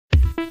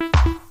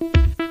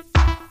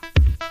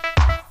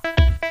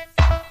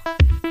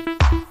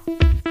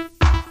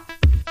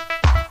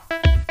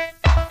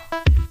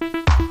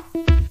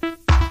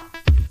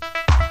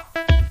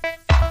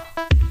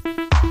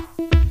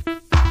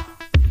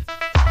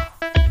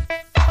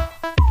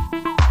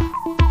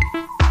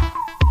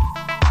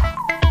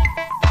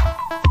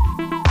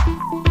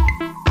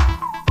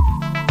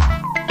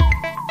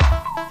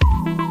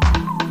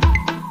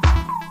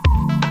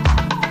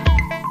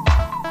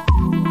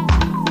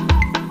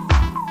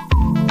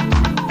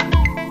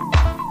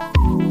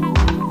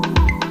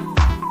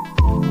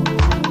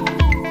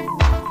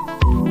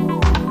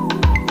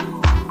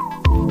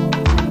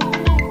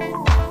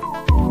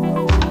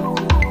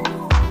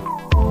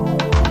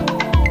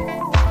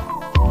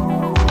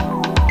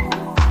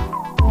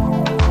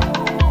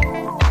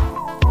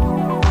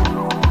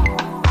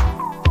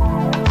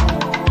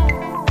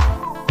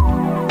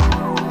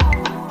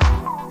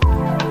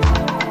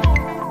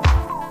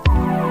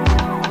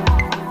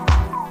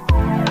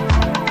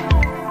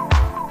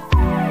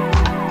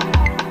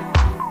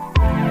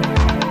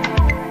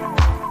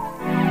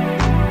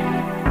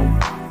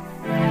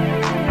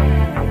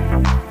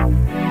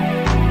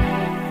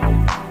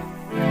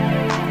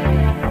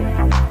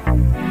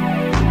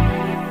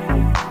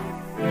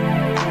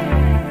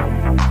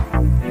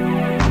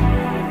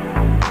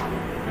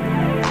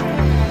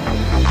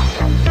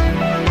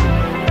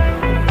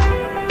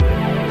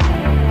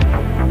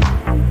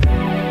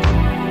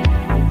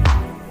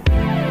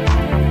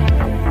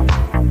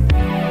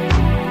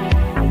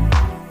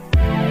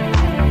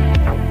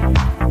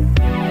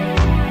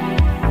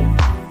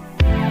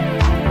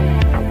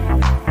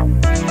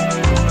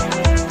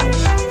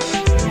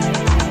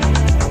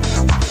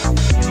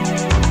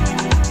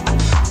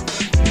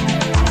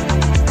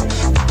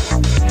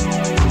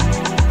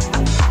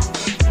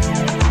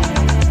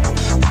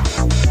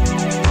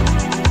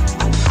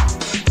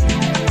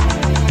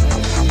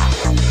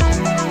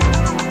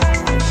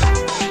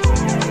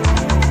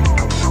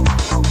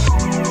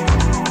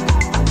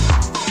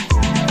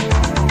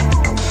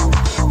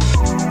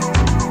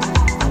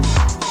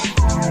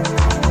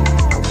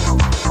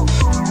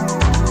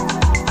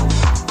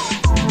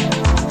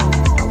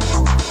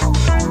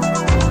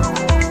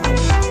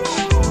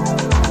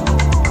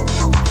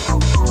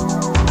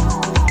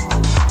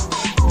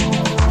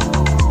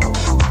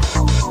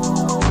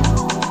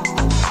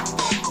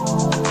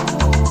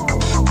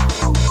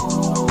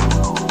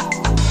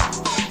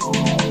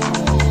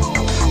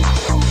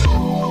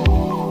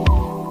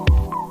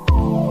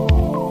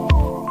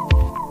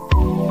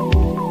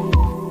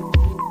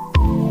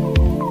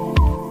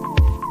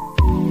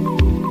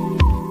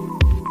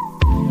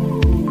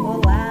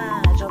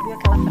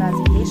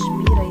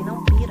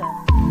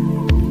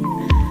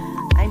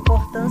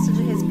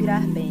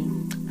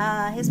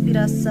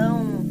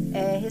respiração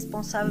é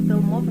responsável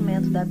pelo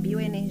movimento da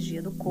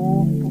bioenergia do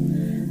corpo,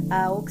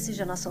 a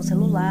oxigenação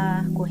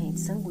celular, corrente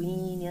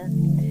sanguínea.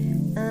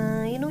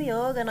 E no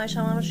yoga nós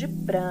chamamos de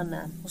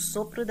prana, o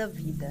sopro da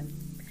vida.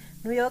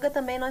 No yoga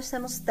também nós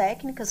temos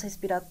técnicas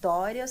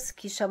respiratórias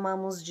que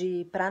chamamos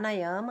de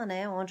pranayama,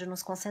 né, onde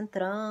nos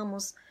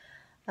concentramos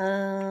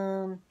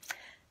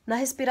na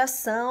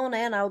respiração,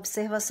 né, na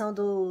observação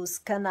dos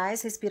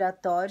canais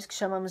respiratórios que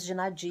chamamos de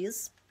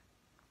nadis.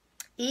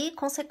 E,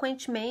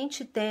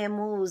 consequentemente,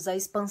 temos a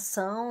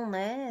expansão,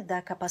 né,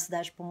 da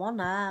capacidade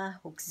pulmonar,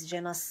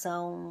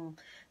 oxigenação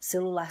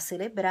celular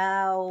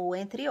cerebral,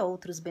 entre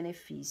outros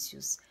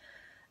benefícios.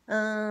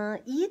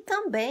 E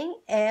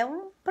também é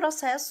um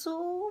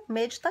processo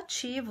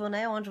meditativo,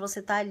 né, onde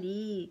você está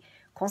ali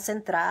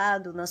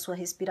concentrado na sua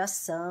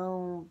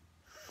respiração.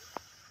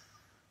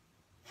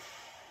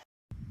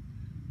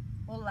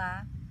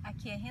 Olá,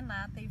 aqui é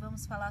Renata e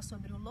vamos falar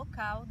sobre o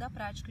local da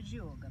prática de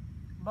yoga.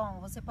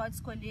 Bom, você pode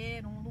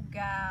escolher um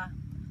lugar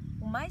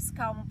o mais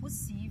calmo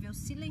possível,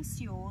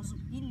 silencioso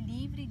e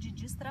livre de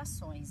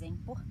distrações, é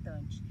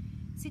importante.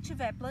 Se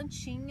tiver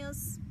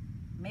plantinhas,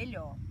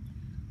 melhor.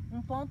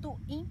 Um ponto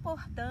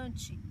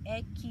importante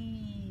é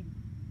que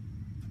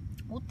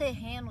o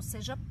terreno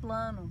seja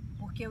plano,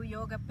 porque o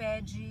yoga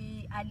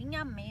pede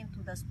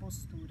alinhamento das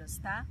posturas,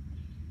 tá?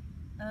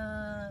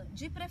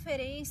 De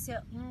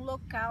preferência, um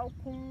local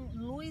com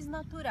luz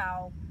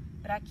natural,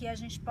 para que a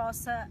gente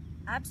possa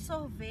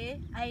absorver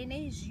a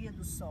energia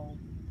do sol.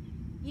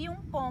 E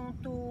um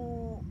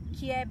ponto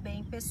que é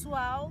bem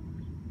pessoal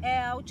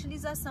é a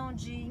utilização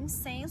de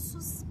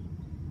incensos,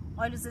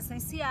 óleos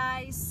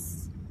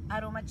essenciais,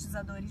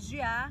 aromatizadores de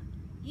ar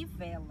e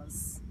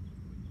velas.